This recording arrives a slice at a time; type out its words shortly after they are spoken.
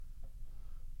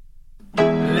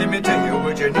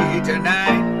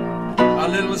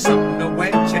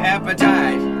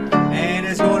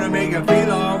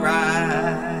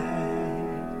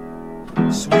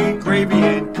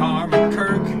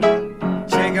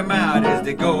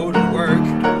to go to work.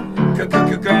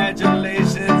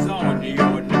 Congratulations on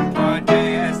your new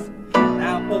podcast.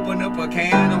 Now open up a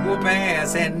can of whoop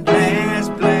ass and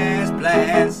blast, blast,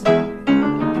 blast.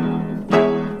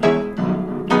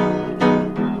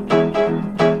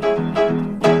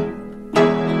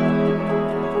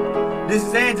 This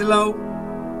is Angelo.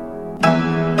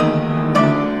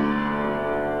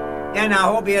 And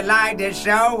I hope you like this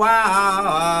show.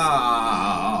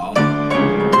 Wow.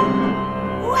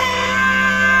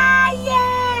 Wow,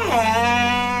 yeah.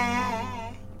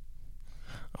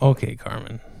 Okay,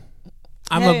 Carmen.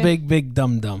 I'm a big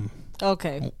dum-dum.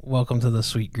 Okay. Welcome to the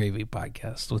Sweet Gravy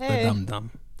Podcast with the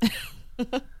dum-dum.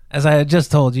 As I had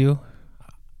just told you,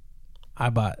 I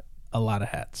bought a lot of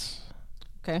hats.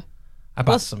 Okay. I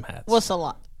bought some hats. What's a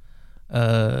lot?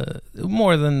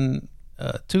 More than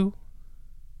 2.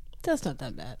 That's not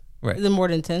that bad. Right. Is it more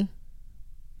than 10?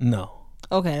 No.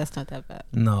 Okay, that's not that bad.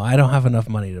 No, I don't have enough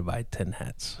money to buy 10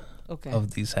 hats. Okay.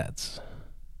 Of these hats.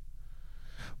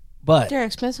 But they're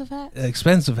expensive hats?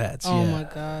 Expensive hats, oh yeah. My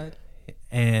God.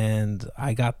 And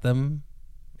I got them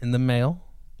in the mail.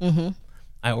 Mm-hmm.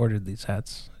 I ordered these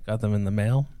hats. Got them in the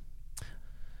mail.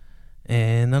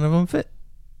 And none of them fit.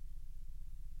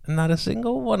 Not a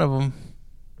single one of them.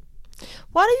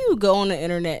 Why do you go on the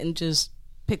internet and just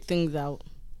pick things out?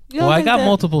 Well, I got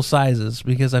multiple sizes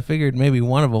because I figured maybe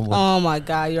one of them would. Oh my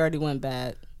God, you already went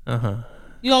bad. Uh-huh.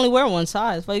 You only wear one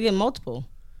size. Why you get multiple?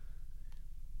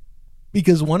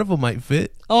 Because one of them might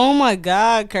fit. Oh my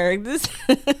God, Kirk. This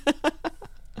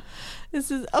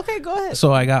is okay, go ahead.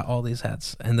 So I got all these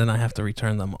hats and then I have to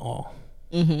return them all.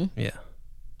 Mm-hmm. Yeah.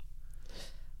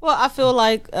 Well, I feel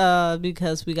like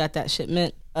because we got that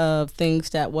shipment of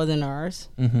things that wasn't ours,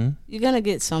 you're gonna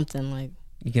get something like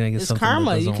you're gonna get it's something.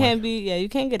 karma. You can't work. you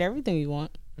can't get everything you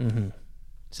want. Mm-hmm.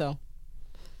 So,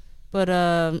 but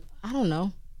I don't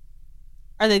know.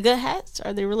 Are they good hats?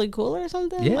 Are they really cool or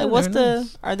something? Yeah, like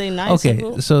nice. Are they nice? Okay,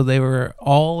 cool? so they were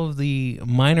all of the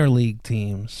minor league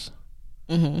teams,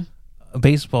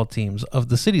 baseball teams of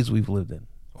the cities we've lived in,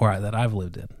 or that I've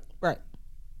lived in. Right.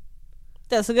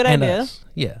 That's a good idea. Us.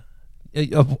 Yeah.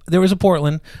 There was a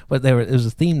Portland, but it was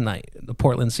a theme night. The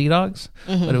Portland Sea Dogs,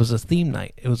 but it was a theme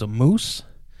night. It was a moose,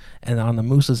 and on the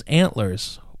moose's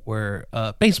antlers were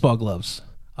baseball gloves.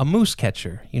 A moose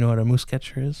catcher. You know what a moose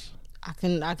catcher is? I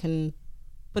can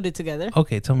put it together.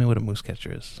 Okay, tell me what a moose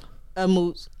catcher is. A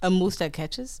moose that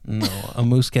catches? No, a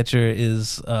moose catcher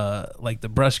is like the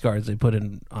brush guards they put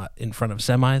in front of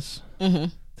semis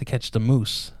to catch the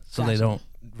moose, so they don't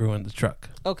ruin the truck.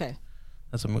 Okay.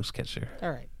 That's a moose catcher.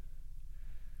 All right.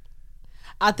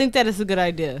 I think that is a good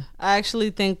idea. I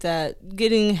actually think that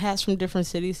getting hats from different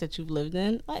cities that you've lived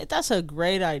in, like, that's a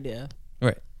great idea.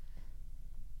 Right.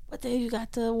 But then you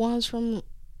got the ones from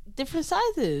different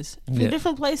sizes. From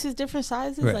different places, different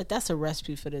sizes. Right. Like, that's a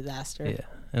recipe for disaster. Yeah,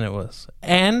 and it was.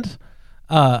 And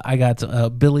I got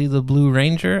Billy the Blue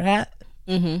Ranger hat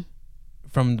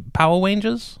from Power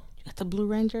Rangers. You got the Blue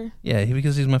Ranger? Yeah,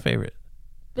 because he's my favorite.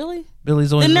 Billy?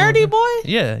 Billy's always the nerdy boy?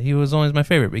 Yeah, he was always my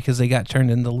favorite because they got turned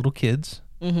into little kids.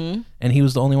 And he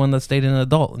was the only one that stayed an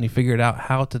adult, and he figured out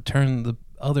how to turn the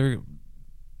other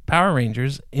Power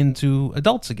Rangers into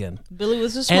adults again. Billy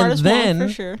was the smartest one, for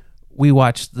sure. We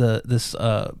watched this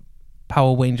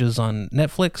Power Rangers on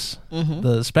Netflix,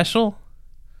 the special,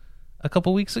 a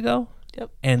couple weeks ago. Yep.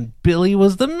 And Billy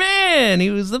was the man. He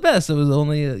was the best. It was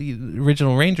only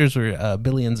original Rangers were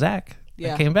Billy and Zach.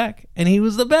 Yeah. Came back, and he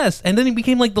was the best. And then he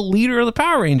became like the leader of the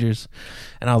Power Rangers.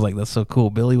 And I was like, that's so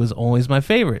cool. Billy was always my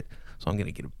favorite. So I'm going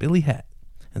to get a Billy hat.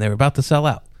 And they were about to sell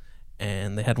out.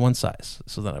 And they had one size.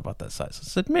 So then I bought that size. I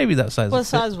said, maybe that size. What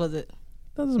size was it?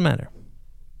 Doesn't matter.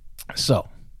 So,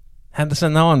 had to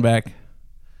send that one back.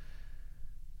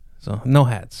 So, no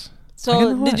hats.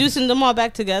 So, did you send them all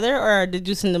back together, or did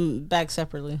you send them back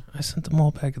separately? I sent them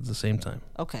all back at the same time.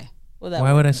 Okay. Well,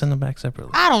 why would I send them back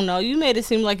separately? I don't know. You made it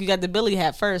seem like you got the Billy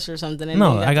hat first or something. And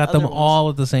no, I got them all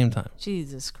at the same time.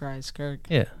 Jesus Christ, Kirk.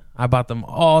 Yeah. I bought them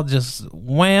all just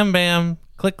wham, bam,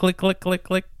 click, click, click, click,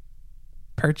 click,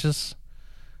 purchase.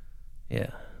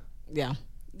 Yeah. Yeah.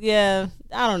 Yeah.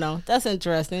 I don't know. That's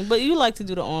interesting. But you like to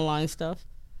do the online stuff.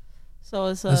 So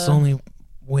it's that's the only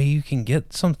way you can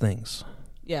get some things.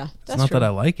 Yeah. It's not true. That I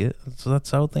like it. So that's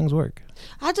how things work.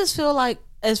 I just feel like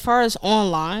as far as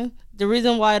online, the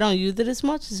reason why I don't use it as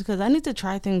much is because I need to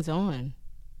try things on.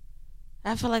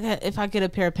 I feel like if I get a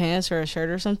pair of pants or a shirt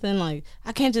or something, like,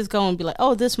 I can't just go and be like,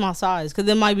 oh, this is my size, because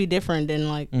it might be different than,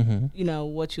 like, you know,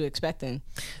 what you're expecting.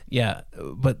 Yeah,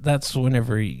 but that's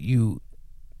whenever you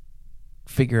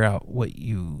figure out what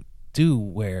you do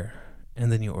wear,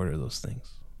 and then you order those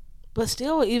things. But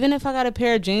still, even if I got a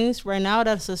pair of jeans right now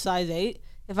that's a size 8,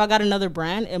 If I got another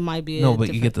brand, it might be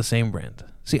but you get the same brand.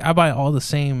 See, I buy all the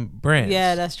same brands.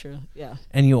 Yeah, that's true. Yeah.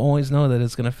 And you always know that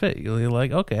it's going to fit. You're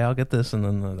like, okay, I'll get this, and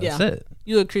then that's it.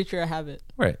 You a creature of habit.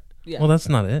 Right. Yeah. Well, that's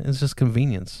not it. It's just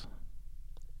convenience.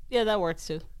 Yeah, that works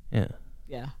too. Yeah.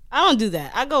 Yeah. I don't do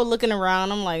that. I go looking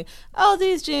around. I'm like, oh,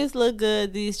 these jeans look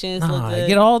good. These jeans look good.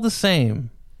 Get all the same.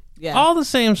 Yeah. All the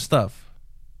same stuff.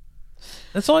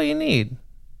 That's all you need.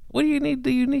 What do you need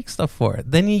the unique stuff for?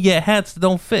 Then you get hats that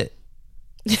don't fit.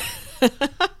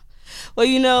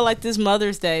 Well, like this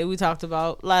Mother's Day we talked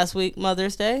about last week,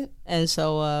 Mother's Day. And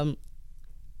so I'm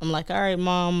like, all right,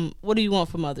 Mom, what do you want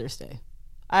for Mother's Day?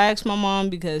 I asked my mom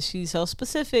because she's so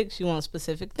specific. She wants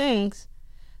specific things.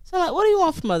 So I'm like, what do you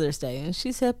want for Mother's Day? And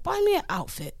she said, buy me an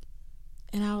outfit.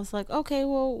 And I was like, okay,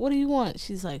 well, what do you want?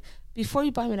 She's like, before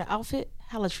you buy me the outfit,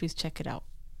 Hallatrees, check it out.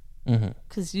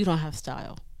 Because you don't have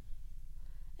style.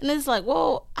 And it's like,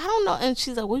 well, I don't know. And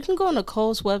she's like, well, you can go on the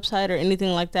Kohl's website or anything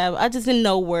like that. But I just didn't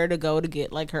know where to go to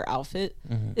get like her outfit.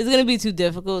 It's going to be too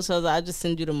difficult. So I just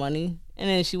send you the money. And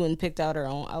then she went and picked out her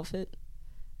own outfit.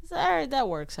 It's like, all right, that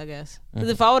works, I guess. Because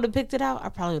if I would have picked it out, I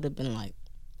probably would have been like,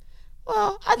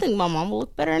 well, I think my mom will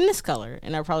look better in this color.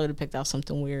 And I probably would have picked out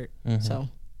something weird. So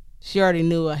she already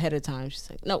knew ahead of time. She's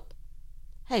like, nope.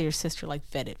 Hey, your sister like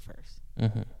vetted first.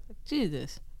 Like,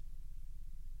 Jesus.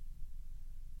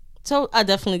 So I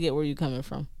definitely get where you're coming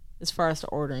from as far as the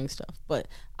ordering stuff. But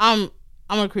I'm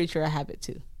a creature of habit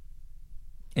too.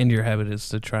 And your habit is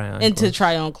to try on and clothes. To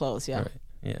try on clothes, yeah.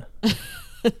 Right.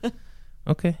 Yeah.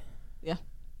 Okay. Yeah.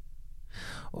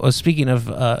 Well, speaking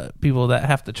of people that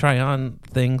have to try on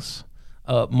things,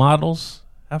 models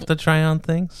have to try on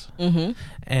things.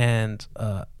 And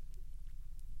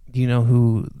do you know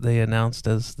who they announced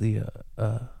as the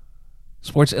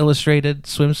Sports Illustrated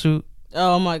swimsuit?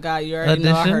 Oh my God, you already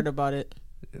know I heard about it.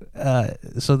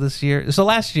 So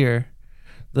last year,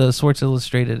 the Sports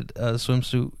Illustrated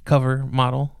swimsuit cover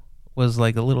model was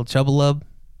like a little chubbalub.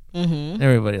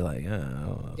 Everybody like,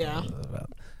 yeah.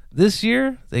 This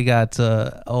year, they got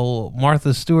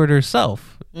Martha Stewart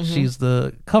herself. She's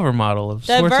the cover model of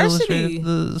Sports Illustrated,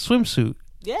 the swimsuit.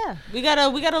 Yeah, we gotta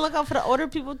look out for the older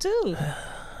people too.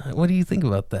 What do you think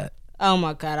about that? Oh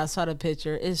my God, I saw the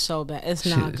picture. It's so bad. It's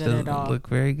not good at all. Look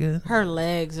very good. Her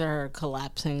legs are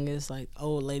collapsing. It's like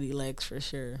old lady legs for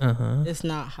sure. It's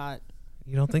not hot.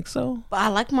 You don't think so? But I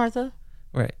like Martha.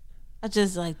 Right. I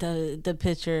just like the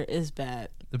picture is bad.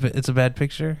 It's a bad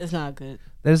picture? It's not good.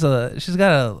 She's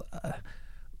got a...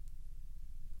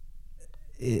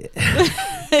 You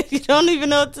don't even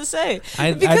know what to say.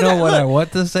 I know what I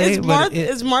want to say, but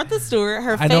it's Martha Stewart.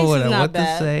 Her face I know what is I not want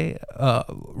bad. to say.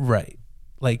 Right.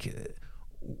 Like,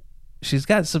 she's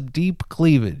got some deep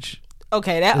cleavage.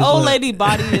 Okay, that old lady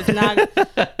body is not.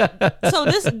 So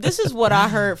this is what I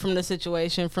heard from the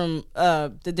situation from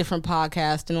the different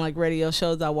podcasts and like radio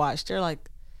shows I watched. They're like,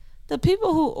 the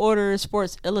people who order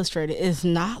Sports Illustrated is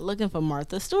not looking for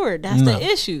Martha Stewart. That's the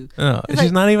issue. No,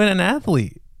 she's not even an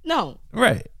athlete. No.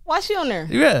 Right. Why is she on there?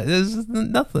 Yeah, there's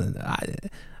nothing.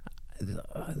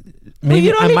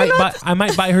 Maybe I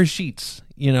might buy her sheets.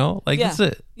 That's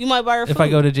it. You might buy her food. If I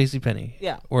go to JCPenney.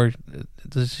 Yeah. Or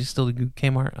does she still do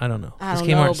Kmart? I don't know. Is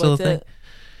Kmart know, still a thing?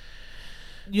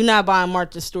 You're not buying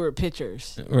Martha Stewart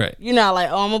pictures. Right. You're not like,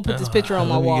 oh, I'm going to put this picture on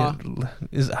my wall.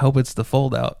 I hope it's the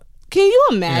fold out. Can you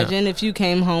imagine if you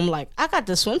came home like, I got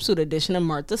the swimsuit edition of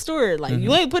Martha Stewart. Like,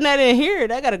 you ain't putting that in here.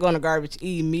 That got to go in the garbage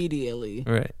immediately.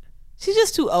 Right. She's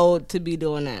just too old to be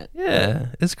doing that. Yeah.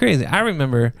 It's crazy. I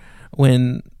remember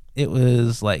when it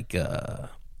was like a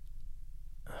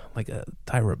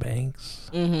Tyra Banks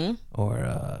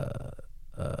or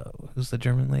who's the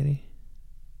German lady?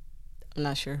 I'm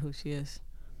not sure who she is,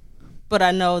 but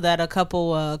I know that a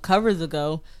couple covers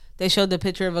ago they showed the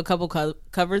picture of a couple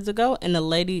covers ago, and the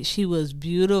lady, she was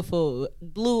beautiful,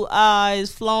 blue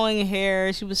eyes, flowing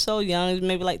hair. She was so young,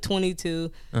 maybe like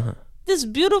 22. This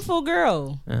beautiful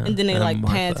girl, and then they like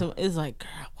panned him. It's like, girl,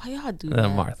 why y'all do that?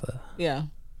 Martha. Yeah.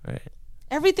 Right.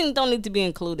 Everything don't need to be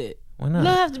included. Why not? You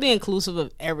don't have to be inclusive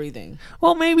of everything.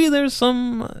 Well, maybe there's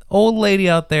some old lady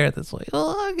out there that's like,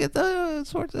 oh, I get the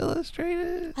Sports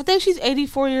Illustrated. I think she's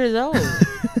 84 years old.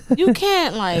 You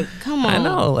can't, like, come on. I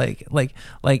know,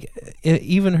 like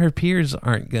even her peers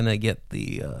aren't gonna get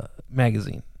the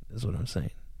magazine. Is what I'm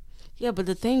saying. Yeah, but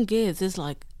the thing is, it's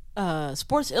like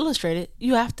Sports Illustrated.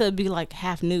 You have to be like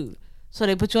half nude, so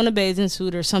they put you on a bathing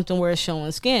suit or something where it's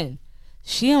showing skin.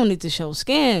 She don't need to show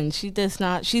skin.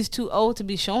 She's too old to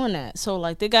be showing that. So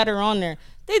like they got her on there.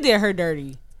 They did her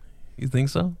dirty. You think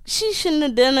so? She shouldn't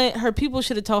have done it. Her people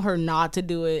should have told her not to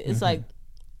do it. It's like,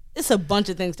 it's a bunch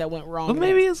of things that went wrong. But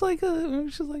maybe it's like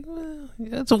she's like, well,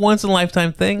 yeah, it's a once in a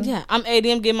lifetime thing. Yeah, I'm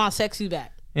 80. I'm getting my sexy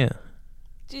back. Yeah.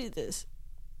 Jesus.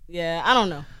 Yeah, I don't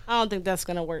know. I don't think that's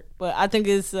gonna work. But I think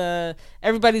it's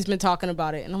everybody's been talking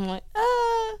about it, and I'm like,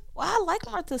 well, I like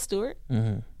Martha Stewart,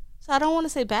 so I don't want to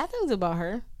say bad things about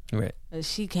her. Right. But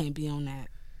she can't be on that.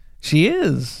 She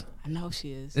is. I know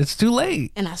she is. It's too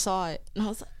late. And I saw it, and I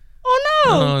was like, oh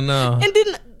no. Oh no. And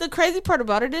then the crazy part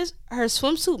about it is her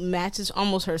swimsuit matches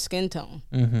almost her skin tone.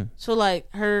 So like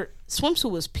her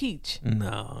swimsuit was peach.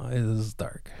 No, it was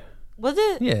dark. Was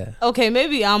it? Yeah. Okay,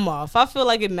 maybe I'm off. I feel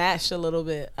like it matched a little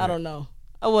bit. I don't know.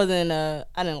 I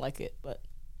didn't like it, but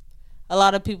a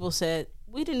lot of people said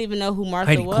we didn't even know who Martha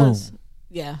Heidi was. Klum.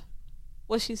 Yeah.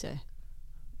 What'd she say?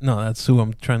 No, that's who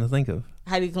I'm trying to think of.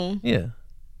 Heidi Klum? Yeah.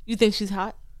 You think she's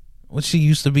hot? Well, she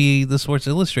used to be the Sports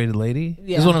Illustrated lady.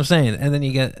 Yeah. Is what I'm saying. And then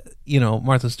you get,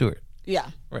 Martha Stewart. Yeah.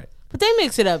 Right. But they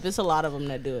mix it up. It's a lot of them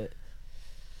that do it.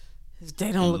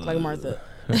 They don't look like Martha.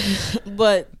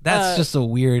 But that's just a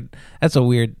weird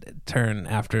turn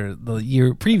after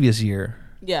the previous year.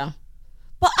 Yeah.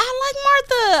 But I like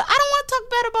Martha. I don't want to talk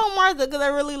bad about Martha because I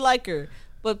really like her.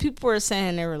 But people were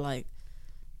saying, they were like,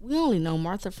 we only know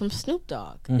Martha from Snoop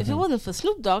Dogg. If it wasn't for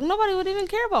Snoop Dogg, nobody would even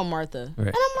care about Martha. Right.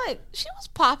 And I'm like, she was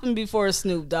popping before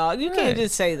Snoop Dogg. You can't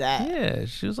just say that. Yeah,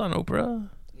 she was on Oprah.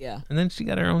 Yeah. And then she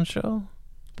got her own show.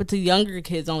 But the younger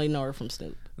kids only know her from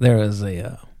Snoop. There was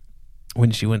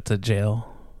when she went to jail,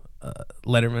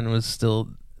 Letterman was still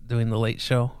doing the Late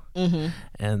Show.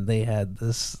 And they had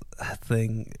this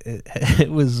thing. It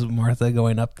was Martha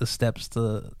going up the steps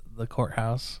to the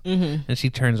courthouse, and she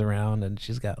turns around and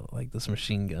she's got like this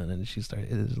machine gun, and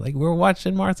it's like, we're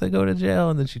watching Martha go to jail,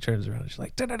 and then she turns around and she's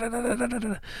like,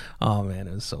 da-da-da-da-da-da-da. Oh man,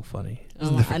 it was so funny.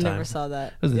 I never saw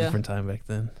that. It was a different time back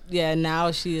then. Yeah,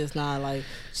 now she is not like,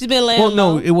 she's been laying well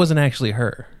low. No, it wasn't actually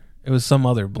her. It was some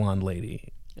other blonde lady.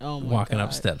 Walking God.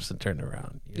 up steps and turned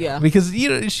around. Yeah. Because,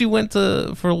 she went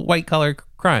for white collar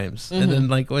crimes. And then,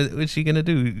 like, what's she going to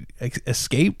do?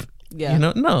 Escape? Yeah.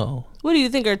 No. What do you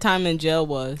think her time in jail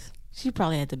was? She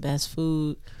probably had the best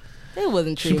food. They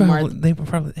wasn't treating Martha. They were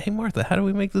probably, hey, Martha, how do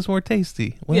we make this more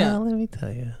tasty? Well, let me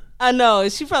tell you. I know.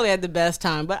 She probably had the best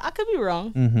time, but I could be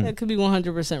wrong. That could be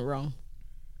 100% wrong.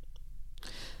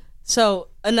 So,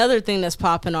 another thing that's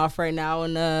popping off right now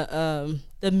in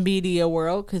the media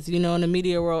world, because in the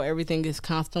media world everything is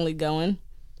constantly going,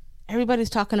 everybody's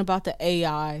talking about the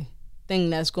AI thing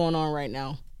that's going on right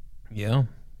now. Yeah.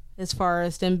 As far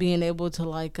as them being able to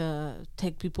like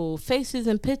take people's faces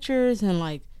and pictures and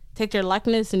like take their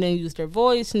likeness and then use their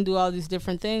voice and do all these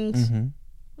different things. What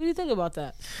do you think about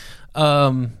that?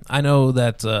 I know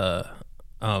that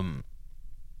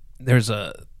there's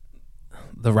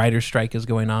the writer's strike is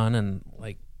going on and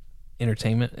like in the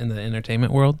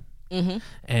entertainment world.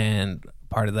 And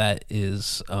part of that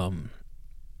is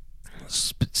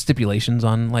stipulations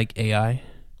on like AI.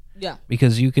 Yeah.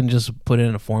 Because you can just put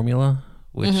in a formula,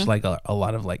 which like a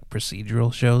lot of like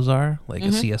procedural shows are, like a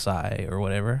CSI or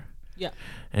whatever. Yeah.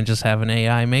 And just have an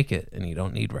AI make it, and you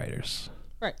don't need writers.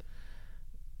 Right.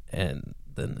 And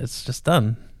then it's just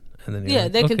done. And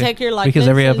then they can take your likeness. Because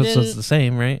every episode's the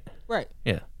same, right? Right.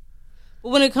 Yeah. But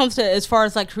when it comes to as far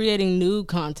as like creating new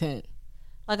content,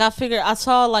 like I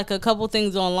saw like a couple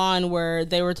things online where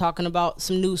they were talking about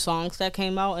some new songs that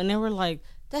came out, and they were like,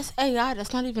 that's AI,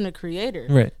 that's not even a creator.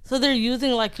 Right. So they're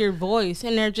using like your voice,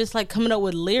 and they're just like coming up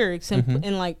with lyrics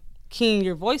and like keying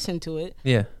your voice into it.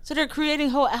 Yeah. So they're creating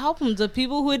whole albums of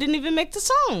people who didn't even make the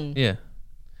song. Yeah.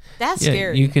 That's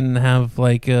scary. You can have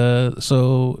like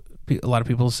so a lot of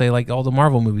people say like all the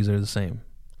Marvel movies are the same.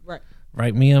 Right.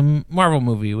 Write me a Marvel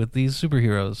movie with these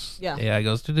superheroes. Yeah. AI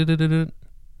goes do.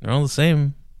 They're all the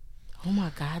same. Oh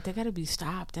my God, they gotta be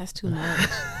stopped. That's too much.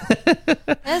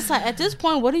 That's like, at this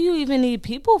point, what do you even need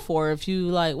people for? If you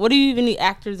like, what do you even need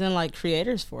actors and like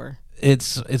creators for?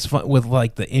 It's fun with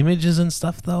like the images and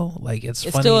stuff though. Like it's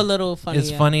funny. Still a little funny.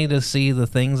 It's funny to see the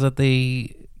things that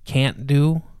they can't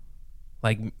do.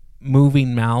 Like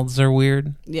moving mouths are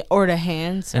weird. Yeah, or the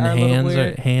hands. And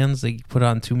are hands they put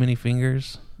on too many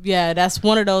fingers. Yeah, that's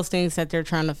one of those things that they're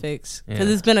trying to fix. Because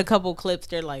there's been a couple clips.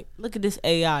 They're like, look at this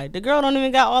AI. The girl don't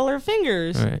even got all her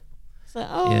fingers. Right. It's like,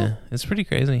 oh. Yeah, it's pretty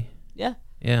crazy. Yeah.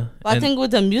 Yeah. But I think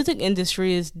with the music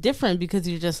industry is different because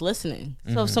you're just listening.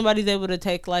 So if somebody's able to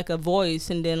take like a voice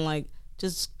and then like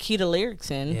just key the lyrics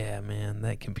in. Yeah, man,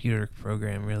 that computer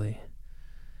program really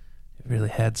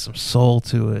had some soul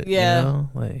to it. Yeah. You know?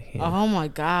 Like, Oh my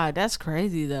God, that's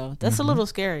crazy though. That's a little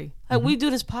scary. Like we do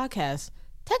this podcast.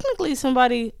 Technically,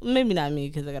 somebody, maybe not me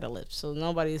because I got a lisp, so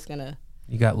nobody's gonna.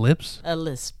 You got lips? A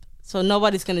lisp, so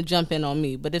nobody's gonna jump in on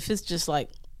me. But if it's just like,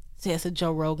 say it's a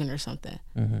Joe Rogan or something,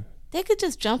 they could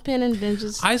just jump in and then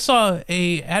just. I saw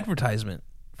a advertisement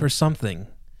for something,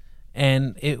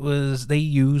 and they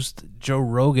used Joe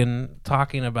Rogan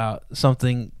talking about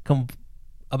something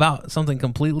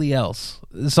completely else.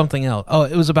 Something else. Oh,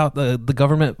 it was about the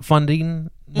government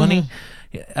funding money.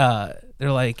 They're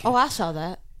like, oh, I saw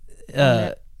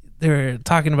that. They're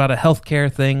talking about a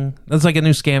healthcare thing. That's like a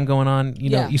new scam going on.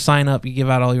 You know, you sign up, you give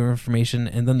out all your information,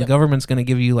 and then the government's going to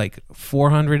give you like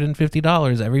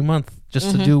 $450 every month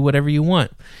just to do whatever you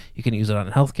want. You can use it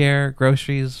on healthcare,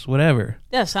 groceries, whatever.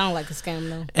 That sounds like a scam,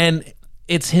 though. And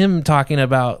it's him talking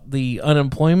about the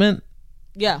unemployment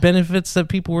benefits that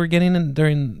people were getting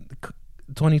during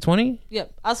 2020.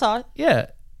 Yep, I saw it.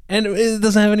 Yeah, and it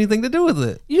doesn't have anything to do with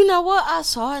it. You know what? I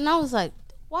saw it, and I was like,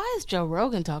 why is Joe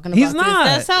Rogan talking about He's this? not.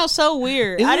 That sounds so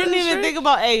weird. Isn't I didn't even strange? think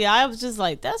about AI. I was just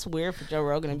like, that's weird for Joe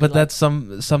Rogan to be But like,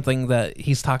 that's something that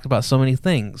he's talked about so many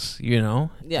things, you know?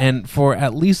 Yeah. And for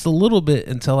at least a little bit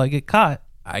until I get caught,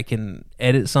 I can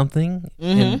edit something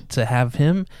and to have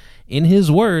him, in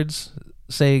his words,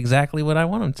 say exactly what I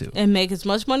want him to. and make as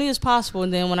much money as possible,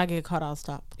 and then when I get caught, I'll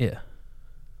stop. Yeah.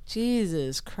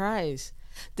 Jesus Christ.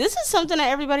 This is something that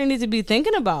everybody needs to be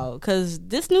thinking about, because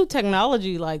this new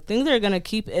technology, like, things are going to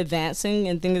keep advancing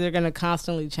and things are going to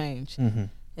constantly change.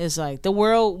 It's like the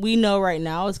world we know right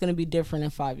now is going to be different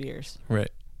in 5 years.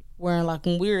 Right. Where, like,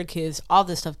 when we were kids, all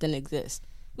this stuff didn't exist.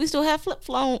 We still have flip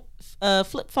phones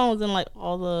and, like,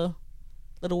 all the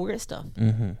little weird stuff.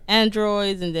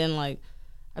 Androids, and then, like,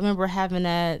 I remember having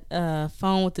that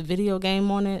phone with the video game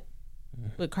on it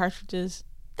with cartridges.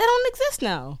 That don't exist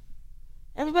now.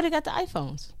 Everybody got the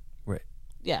iPhones. Right.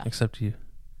 Yeah. Except you.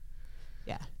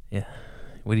 Yeah. Yeah.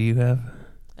 What do you have?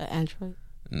 An Android.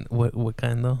 What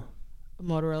kind, though? A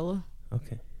Motorola.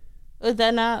 Okay. Is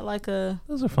that not like a...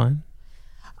 Those are fine.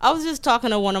 I was just talking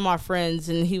to one of my friends,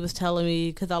 and he was telling me,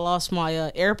 because I lost my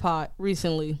AirPod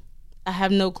recently. I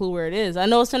have no clue where it is. I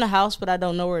know it's in the house, but I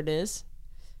don't know where it is.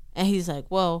 And he's like,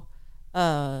 well,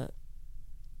 Apple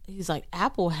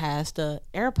has the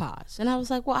AirPods. And I was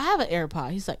like, well, I have an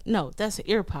AirPod. He's like, no, that's an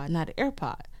EarPod, not an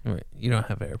AirPod. Right. You don't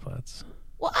have AirPods.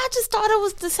 Well, I just thought it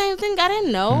was the same thing. I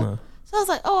didn't know. No. So I was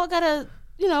like, oh, I got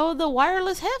the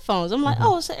wireless headphones. I'm like,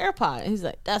 oh, it's an AirPod. And he's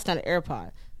like, that's not an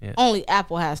AirPod. Yeah. Only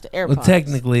Apple has the AirPods. Well,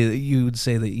 technically, you would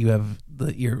say that you have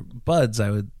the earbuds,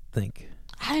 I would think.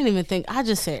 I didn't even think. I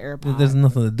just said AirPod. There's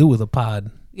nothing to do with a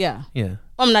pod. Yeah. Yeah.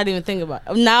 I'm not even thinking about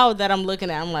it. Now that I'm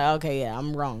looking at it, I'm like, okay, yeah,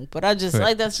 I'm wrong. But I just,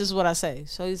 like, that's just what I say.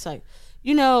 So he's like,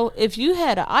 if you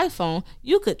had an iPhone,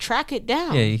 you could track it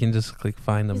down. Yeah, you can just click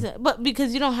find them. Like, but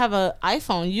because you don't have an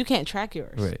iPhone, you can't track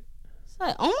yours. Right. It's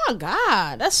like, oh my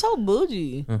God, that's so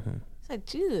bougie. It's like,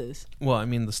 Jesus. Well, I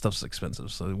mean, the stuff's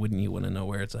expensive, so wouldn't you want to know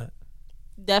where it's at?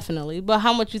 Definitely. But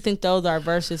how much you think those are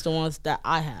versus the ones that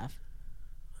I have?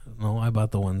 No, I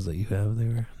bought the ones that you have. They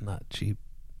were not cheap.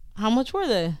 How much were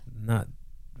they? Not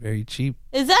very cheap.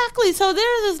 Exactly. So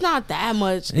theirs is not that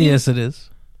much. Yes, it is.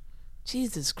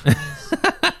 Jesus Christ.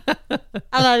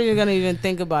 I'm not even going to even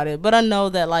think about it. But I know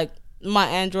that, like, my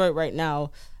Android right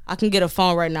now, I can get a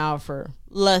phone right now for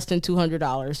less than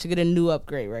 $200 to get a new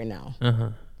upgrade right now.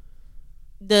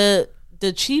 The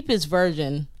cheapest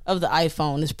version of the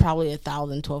iPhone is probably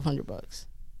 $1,000-$1,200.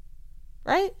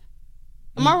 Right?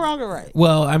 Am I wrong or right?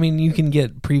 Well, I mean, you can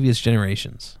get previous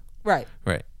generations. Right.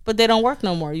 Right. But they don't work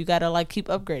no more. You got to, like, keep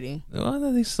upgrading.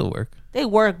 Well, they still work. They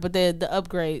work, but the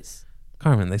upgrades.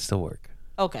 Carmen, they still work.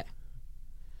 Okay.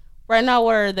 Right now,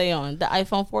 what are they on? The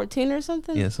iPhone 14 or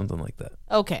something? Yeah, something like that.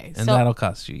 Okay. And that'll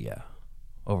cost you,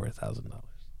 over $1,000.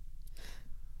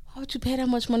 Why would you pay that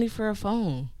much money for a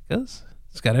phone? Because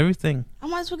it's got everything. I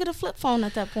might as well get a flip phone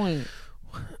at that point.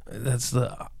 That's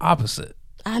the opposite.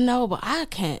 I know, but I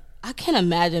can't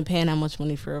imagine paying that much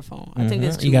money for a phone. I think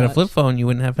it's too You got much. a flip phone, you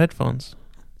wouldn't have headphones.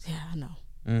 Yeah, I know.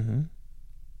 Mm-hmm.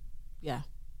 Yeah.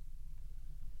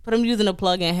 But I'm using a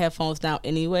plug-in headphones now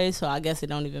anyway, so I guess it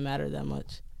don't even matter that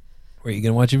much. Where you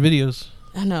gonna watch your videos?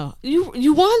 I know. You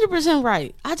 100%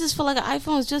 right. I just feel like an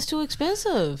iPhone is just too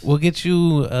expensive. We'll get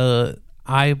you a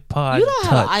iPod You don't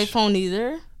have Touch. an iPhone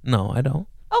either. No, I don't.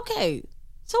 Okay.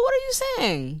 So what are you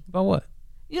saying? About what?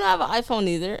 You don't have an iPhone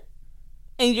either.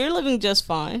 And you're living just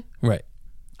fine. Right.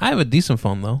 I have a decent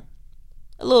phone, though.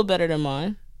 A little better than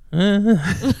mine.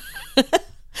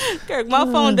 Kirk, my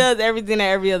phone does everything that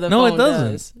every other phone does. No, it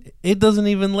doesn't. It doesn't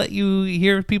even let you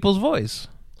hear people's voice.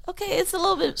 Okay, it's a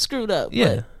little bit screwed up.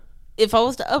 Yeah. But if I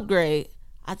was to upgrade,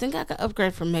 I think I could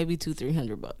upgrade for maybe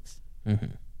 $200-$300.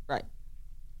 Right.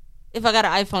 If I got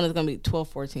an iPhone, it's gonna be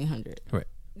 $1,200-$1,400. Right.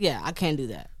 Yeah, I can't do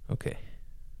that. Okay.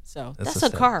 So That's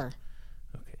that's a car.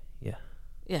 Okay. Yeah.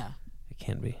 Yeah. It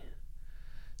can be.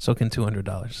 So can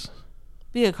 $200.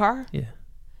 Be a car? Yeah.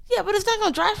 Yeah, but it's not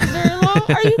gonna drive for very long.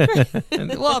 Are you crazy?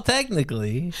 Well,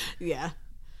 technically. Yeah.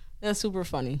 That's super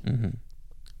funny. Mm-hmm.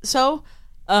 So,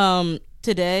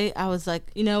 today I was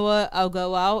like, you know what? I'll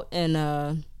go out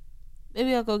and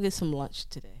maybe I'll go get some lunch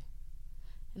today.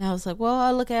 And I was like, well,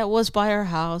 I look at what's by our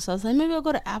house. I was like, maybe I'll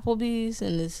go to Applebee's,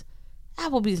 and this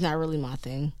Applebee's not really my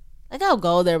thing. Like, I'll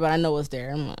go there, but I know what's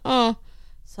there. I'm like, oh.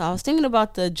 So I was thinking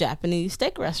about the Japanese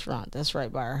steak restaurant that's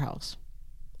right by our house.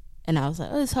 And I was like,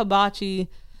 oh, it's hibachi.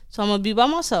 So I'm going to be by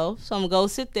myself. So I'm going to go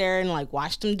sit there and, like,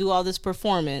 watch them do all this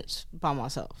performance by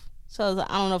myself. So I was like,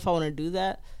 I don't know if I want to do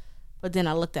that. But then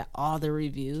I looked at all the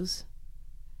reviews.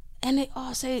 And they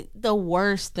all say the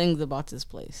worst things about this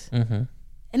place. Mm-hmm.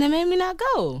 And it made me not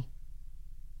go.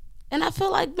 And I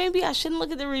feel like maybe I shouldn't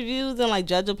look at the reviews and, like,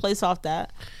 judge a place off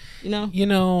that, you know? You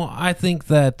know, I think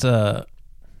that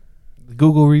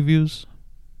Google reviews,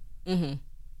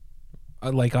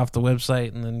 like off the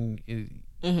website, and then you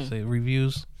say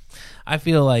reviews. I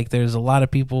feel like there's a lot of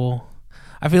people.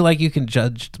 I feel like you can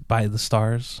judge by the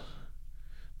stars,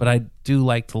 but I do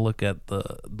like to look at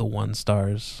the 1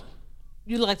 stars.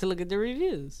 You like to look at the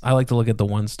reviews. I like to look at the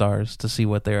 1 stars to see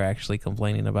what they're actually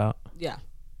complaining about. Yeah.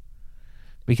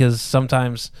 Because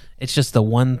sometimes it's just the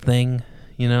one thing,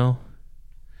 you know?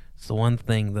 It's the one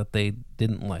thing that they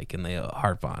didn't like and they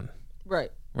harp on.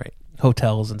 Right. Right.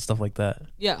 Hotels and stuff like that.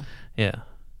 Yeah. Yeah.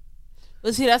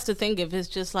 But see, that's the thing. If it's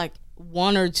just like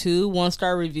 1 or 2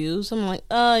 1-star reviews, I'm like,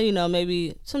 you know,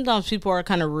 maybe sometimes people are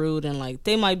kind of rude and like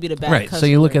they might be the bad customer. So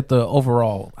you look at the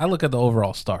overall. I look at the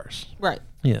overall stars. Right.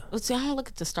 Yeah. But see, I don't look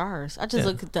at the stars. I just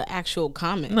look at the actual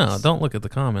comments. No, don't look at the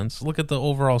comments. Look at the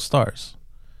overall stars.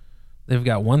 They've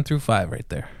got 1 through 5 right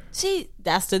there. See,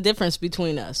 that's the difference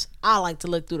between us. I like to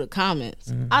look through the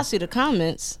comments. I see the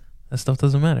comments. That stuff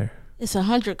doesn't matter. It's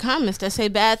 100 comments that say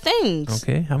bad things.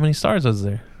 Okay. How many stars was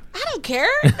there? I don't care.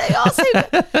 They all say,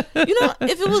 you know,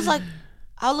 if it was like,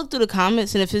 I'll look through the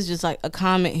comments, and if it's just like a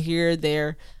comment here or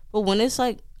there, but when it's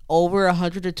like over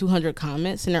 100 or 200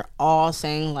 comments and they're all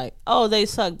saying like, oh, they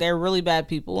suck, they're really bad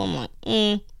people, I'm like,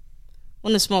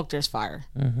 when there's smoke, there's fire.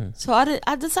 So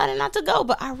I decided not to go,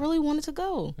 but I really wanted to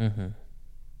go. And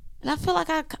I feel like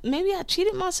maybe I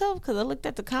cheated myself because I looked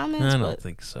at the comments. I don't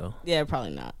think so. Yeah,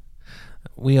 probably not.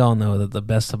 We all know that the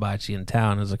best hibachi in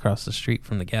town is across the street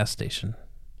from the gas station.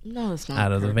 No, it's not.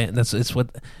 Out of the van. It's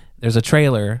what. There's a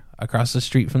trailer across the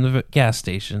street from the gas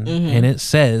station, and it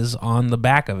says on the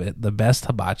back of it, "The best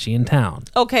hibachi in town."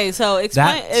 Okay, so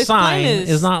explain. That sign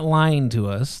is not lying to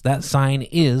us. That sign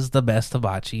is the best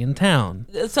hibachi in town.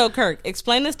 So, Kirk,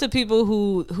 explain this to people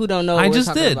who don't know what I we're just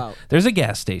talking did. about. There's a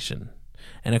gas station,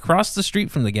 and across the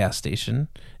street from the gas station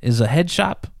is a head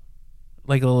shop,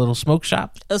 like a little smoke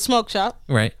shop. A smoke shop.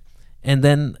 Right. And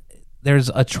then there's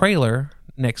a trailer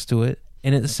next to it,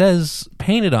 and it says,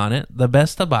 painted on it, "The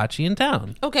best hibachi in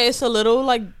town." Okay, it's a little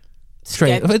like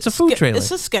It's a food trailer. It's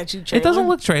a sketchy trailer. It doesn't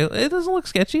look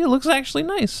sketchy. It looks actually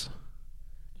nice.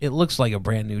 It looks like a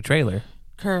brand new trailer.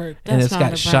 Kirk, that's And it's not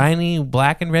got shiny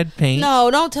black and red paint.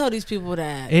 No, don't tell these people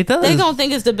that. It does. They gonna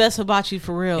think it's the best hibachi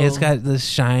for real. It's got this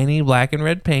shiny black and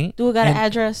red paint. Do it got an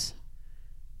address?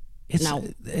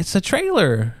 It's a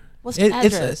trailer. What's the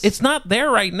address? It's not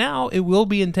there right now. It will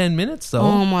be in 10 minutes though.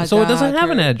 Oh my God! So it doesn't have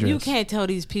an Kirk. address. You can't tell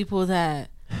these people that.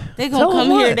 They gonna Tell come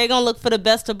them here. what? They gonna look for the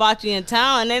best hibachi in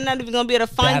town, and they're not even gonna be able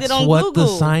to find it on That's Google.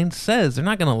 what the sign says. They're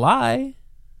not gonna lie.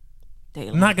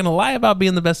 I'm not gonna lie about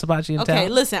being the best hibachi in town. Okay,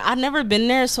 listen, I've never been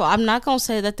there, so I'm not gonna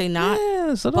say that they not.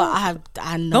 Yeah, so But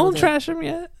I know. don't that, trash them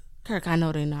yet. Kirk, I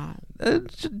know they not.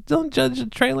 Don't judge a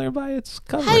trailer by its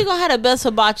cover. How you gonna have the best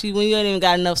hibachi when you ain't even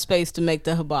got enough space to make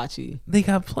the hibachi? They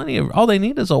got plenty of. All they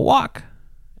need is a wok,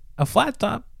 a flat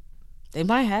top. They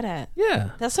might have that. Yeah,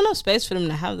 That's enough space for them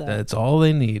to have that. that's all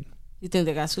they need. You think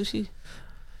they got sushi?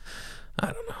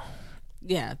 I don't know.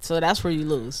 Yeah, so that's where you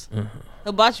lose.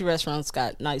 Hibachi restaurants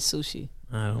got nice sushi.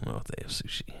 I don't know if they have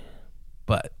sushi,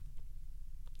 but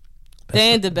They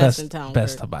ain't the best in town,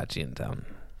 Best Kirk. hibachi in town.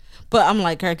 But I'm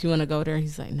like, Kirk, you want to go there?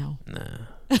 He's like, no.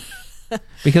 Nah,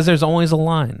 because there's always a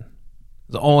line.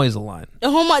 There's always a line.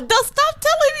 Oh my! Stop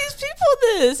telling these people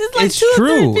this. It's like It's 2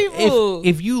 true. or 3 people.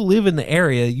 If you live in the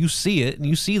area, you see it, and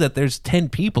you see that there's 10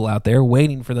 people out there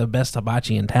waiting for the best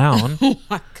hibachi in town. Oh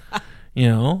my God! You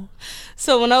know.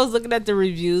 So when I was looking at the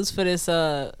reviews for this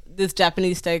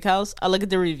Japanese steakhouse, I look at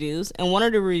the reviews, and one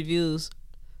of the reviews,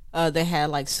 they had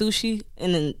like sushi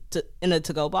in a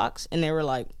to-go box, and they were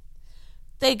like,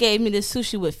 they gave me this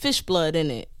sushi with fish blood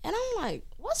in it, and I'm like,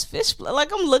 what's fish blood?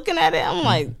 Like I'm looking at it, I'm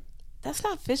like, that's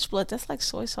not fish blood, that's like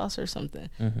soy sauce or something.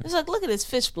 It's like, look at this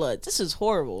fish blood, this is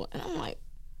horrible, and I'm like,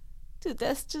 dude,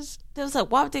 that's just. They was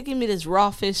like, why would they give me this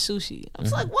raw fish sushi? I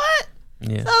was like, what?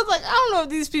 Yeah. So I was like, I don't know if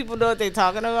these people know what they're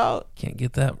talking about. Can't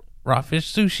get that Raw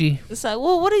fish sushi. It's like,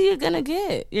 well, what are you gonna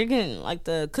get? You're getting like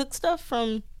the cooked stuff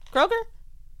from Kroger?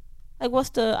 Like, what's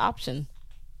the option?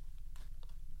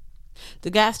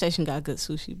 The gas station got good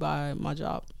sushi by my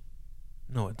job.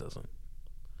 No, it doesn't.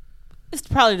 It's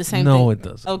probably the same thing. No, it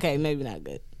doesn't. Okay, maybe not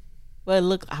good. But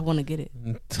look, I want to get it.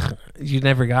 You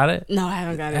never got it? No, I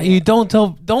haven't got it. You don't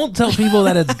tell people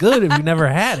that it's good if you never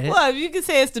had it. Well, if you can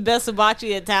say it's the best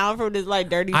hibachi in town from this like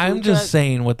dirty food I'm just truck.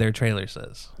 saying what their trailer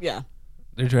says. Yeah.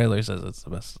 Their trailer says it's the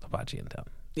best hibachi in town.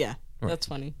 Yeah, right. That's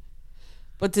funny.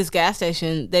 But this gas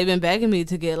station, they've been begging me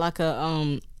to get like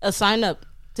a sign up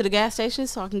to the gas station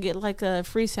so I can get like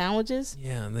free sandwiches.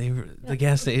 Yeah, the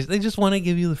gas station, they just want to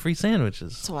give you the free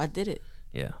sandwiches. So I did it.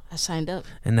 Yeah. I signed up.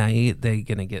 And now they're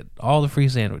going to get all the free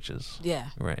sandwiches. Yeah.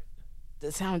 Right. The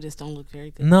sandwiches don't look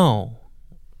very good. No.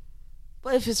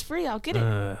 But if it's free, I'll get it.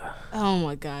 Oh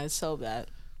my God, it's so bad.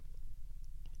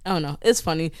 I don't know. It's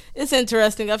funny. It's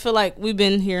interesting. I feel like we've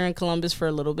been here in Columbus for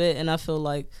a little bit, and I feel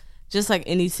like just like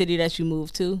any city that you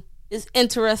move to, it's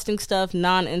interesting stuff,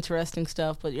 non-interesting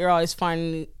stuff, but you're always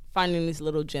finding these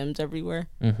little gems everywhere.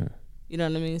 Mm-hmm. You know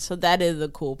what I mean? So that is the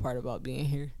cool part about being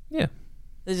here. Yeah.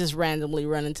 They just randomly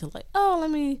run into like,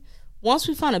 once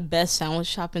we find a best sandwich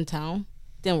shop in town,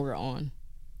 then we're on.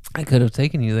 I could have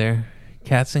taken you there.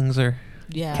 Katzingers.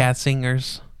 Yeah.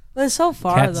 Katzingers. But it's so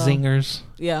far, Katzingers.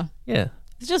 though. Yeah. Yeah.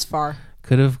 It's just far.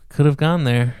 Could have gone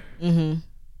there. Mm-hmm.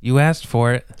 You asked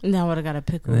for it. Now what I got to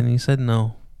pick And then you said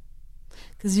no.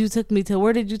 Because you took me to,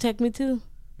 where did you take me to?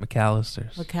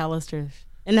 McAllister's.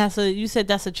 And you said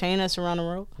that's a chain that's around the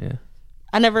road? Yeah.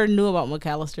 I never knew about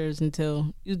McAllister's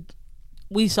until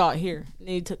we saw it here. And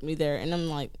then you took me there. And I'm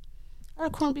like,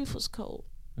 our corned beef was cold.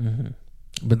 Mm-hmm.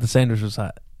 But the sandwich was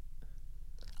hot.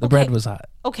 The bread was hot.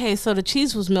 Okay, so the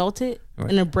cheese was melted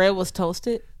and the bread was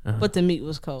toasted, but the meat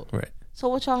was cold. Right. So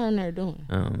what y'all in there doing?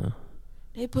 I don't know.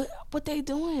 What they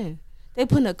doing? They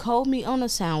putting a cold meat on a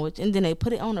sandwich and then they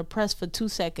put it on a press for 2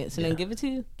 seconds and then give it to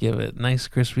you? Give it a nice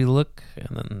crispy look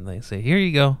and then they say, here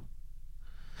you go.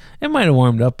 It might have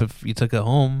warmed up if you took it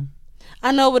home.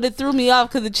 I know, but it threw me off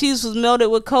because the cheese was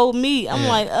melted with cold meat. I'm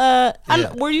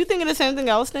like, were you thinking the same thing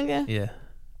I was thinking? Yeah.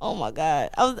 Oh my God.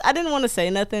 I didn't want to say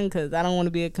nothing because I don't want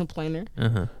to be a complainer.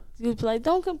 You'd be like,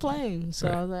 don't complain. So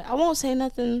I was like, I won't say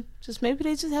nothing. Just maybe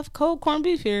they just have cold corned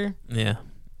beef here. Yeah.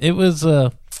 It was,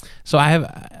 so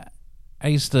I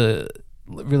used to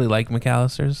really like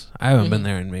McAllister's. I haven't been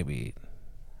there in maybe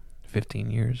 15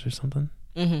 years or something.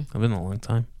 I've been a long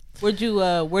time. Where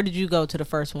did you go to the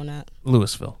first one at?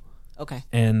 Louisville. Okay.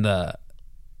 And they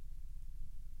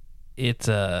used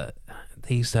to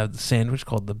have the sandwich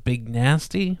called the Big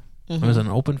Nasty. It was an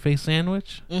open face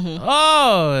sandwich.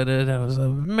 Oh, it was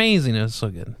amazing. It was so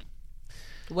good.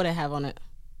 What did it have on it?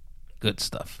 Good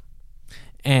stuff.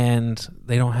 And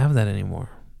they don't have that anymore.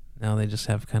 Now they just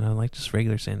have kind of like just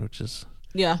regular sandwiches.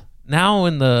 Yeah. Now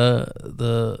in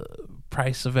the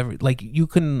price of like you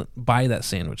couldn't buy that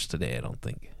sandwich today, I don't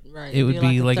think. Right. It would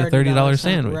be like a $30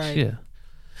 sandwich. Right. Yeah.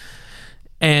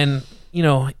 And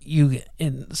you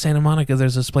in Santa Monica,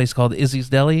 there's this place called Izzy's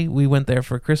Deli. We went there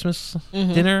for Christmas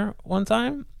dinner one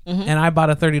time, and I bought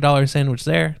a $30 sandwich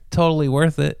there. Totally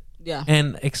worth it. Yeah.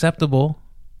 And acceptable,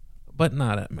 but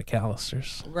not at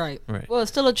McAllister's. Right. Right. Well,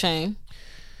 it's still a chain.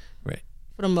 Right.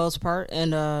 For the most part,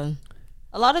 and a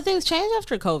lot of things changed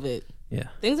after COVID. Yeah.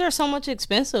 Things are so much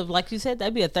expensive. Like you said,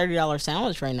 that'd be a $30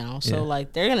 sandwich right now. So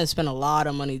like they're gonna spend a lot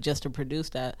of money just to produce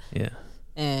that. Yeah.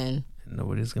 And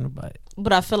nobody's gonna buy it.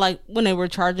 But I feel like when they were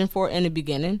charging for it in the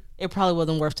beginning, it probably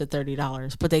wasn't worth the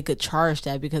 $30. But they could charge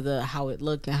that because of how it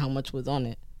looked and how much was on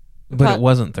it. But it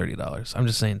wasn't $30. I'm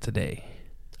just saying today.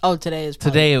 Oh, today is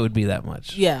today it would be that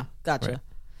much. Yeah, gotcha. Right.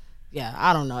 Yeah,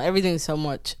 I don't know. Everything's so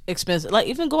much expensive. Like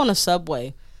even going to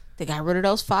Subway, they got rid of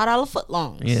those $5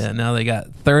 footlongs. Yeah, now they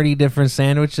got 30 different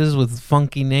sandwiches with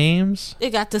funky names. They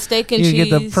got the steak and cheese. You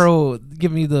get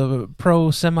give me the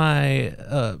pro semi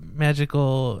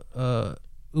magical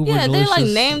uber yeah, delicious. they're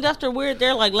like named after weird.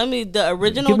 They're like, the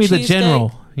original. Give me the cheese general.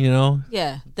 Steak.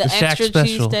 Yeah, the Shack extra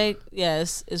special. cheesesteak. Yeah,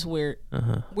 it's weird.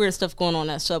 Weird stuff going on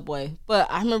at Subway. But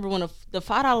I remember when the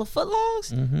 $5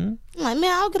 footlongs. I'm like,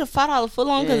 man, I'll get a $5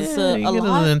 footlong because it's a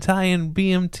lot. An Italian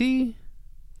BMT.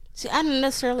 See, I didn't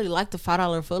necessarily like the $5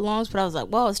 footlongs, but I was like,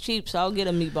 well, it's cheap, so I'll get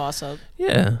a meatball sub.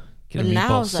 Yeah, but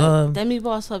now it's like that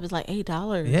meatball sub is like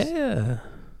 $8. Yeah,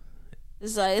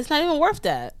 it's like it's not even worth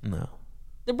that. No,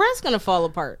 the bread's gonna fall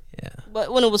apart. Yeah,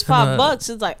 but when it was $5,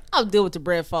 it's like I'll deal with the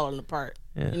bread falling apart.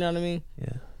 Yeah. You know what I mean?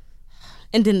 Yeah.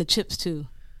 And then the chips too.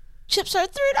 Chips are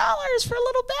 $3 for a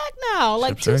little bag now,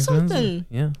 like chips $2 something.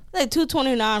 Yeah, like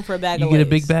 $2.29 for a bag. You of get Lay's. a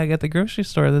big bag at the grocery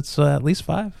store that's at least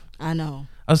 $5. I know.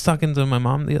 I was talking to my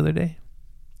mom the other day.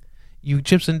 You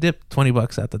chips and dip,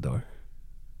 $20 at the door.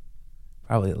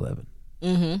 Probably 11.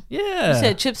 Mm-hmm. Yeah. You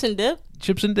said chips and dip?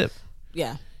 Chips and dip.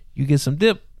 Yeah. You get some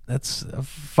dip. That's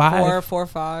 $5. 4 or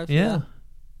 5. Yeah.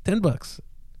 $10.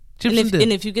 Chips and dip.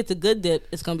 And if you get the good dip,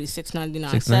 it's gonna be $6.99,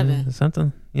 $6.99, $7.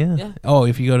 something. Yeah. Yeah. Oh,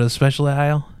 if you go to the special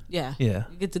aisle. Yeah. Yeah.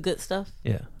 You get the good stuff.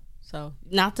 Yeah. So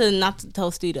not the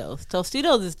Tostitos.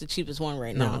 Tostitos is the cheapest one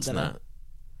right now. No, it's not.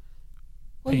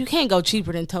 Well, you can't go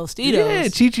cheaper than Tostitos. Yeah,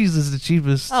 Chi-Chi's is the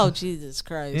cheapest. Oh, Jesus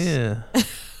Christ. Yeah.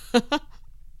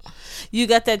 You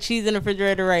got that cheese in the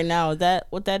refrigerator right now. Is that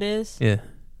what that is? Yeah.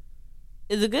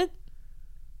 Is it good?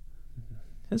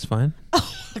 It's fine.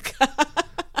 Oh my God.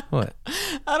 What?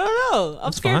 I don't know.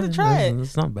 I'm scared to try it.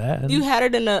 It's not bad. You had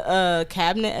it in a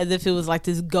cabinet as if it was like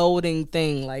this golden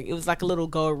thing. Like it was like a little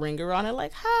gold ringer on it.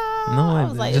 Like, ha. No, I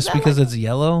was like, just because it's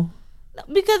yellow?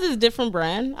 Because it's a different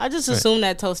brand. I just assumed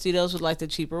that Tostitos was like the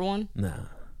cheaper one. No.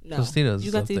 Tostitos.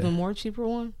 You got the even more cheaper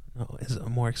one? No, it's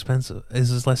more expensive.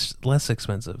 It's less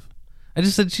expensive. I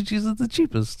just said Chi-Chi's is the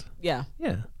cheapest. Yeah.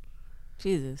 Yeah.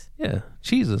 Jesus. Yeah.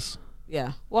 Cheeses.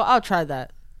 Yeah. Well, I'll try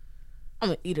that. I'm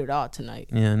going to eat it all tonight.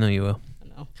 Yeah, I know you will. I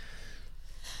know.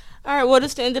 All right. Well,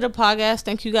 that's the end of the podcast.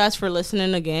 Thank you guys for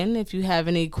listening again. If you have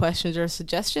any questions or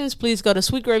suggestions, please go to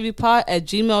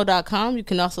sweetgravypod@gmail.com. You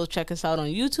can also check us out on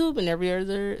YouTube and every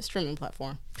other streaming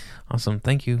platform. Awesome.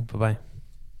 Thank you. Bye-bye.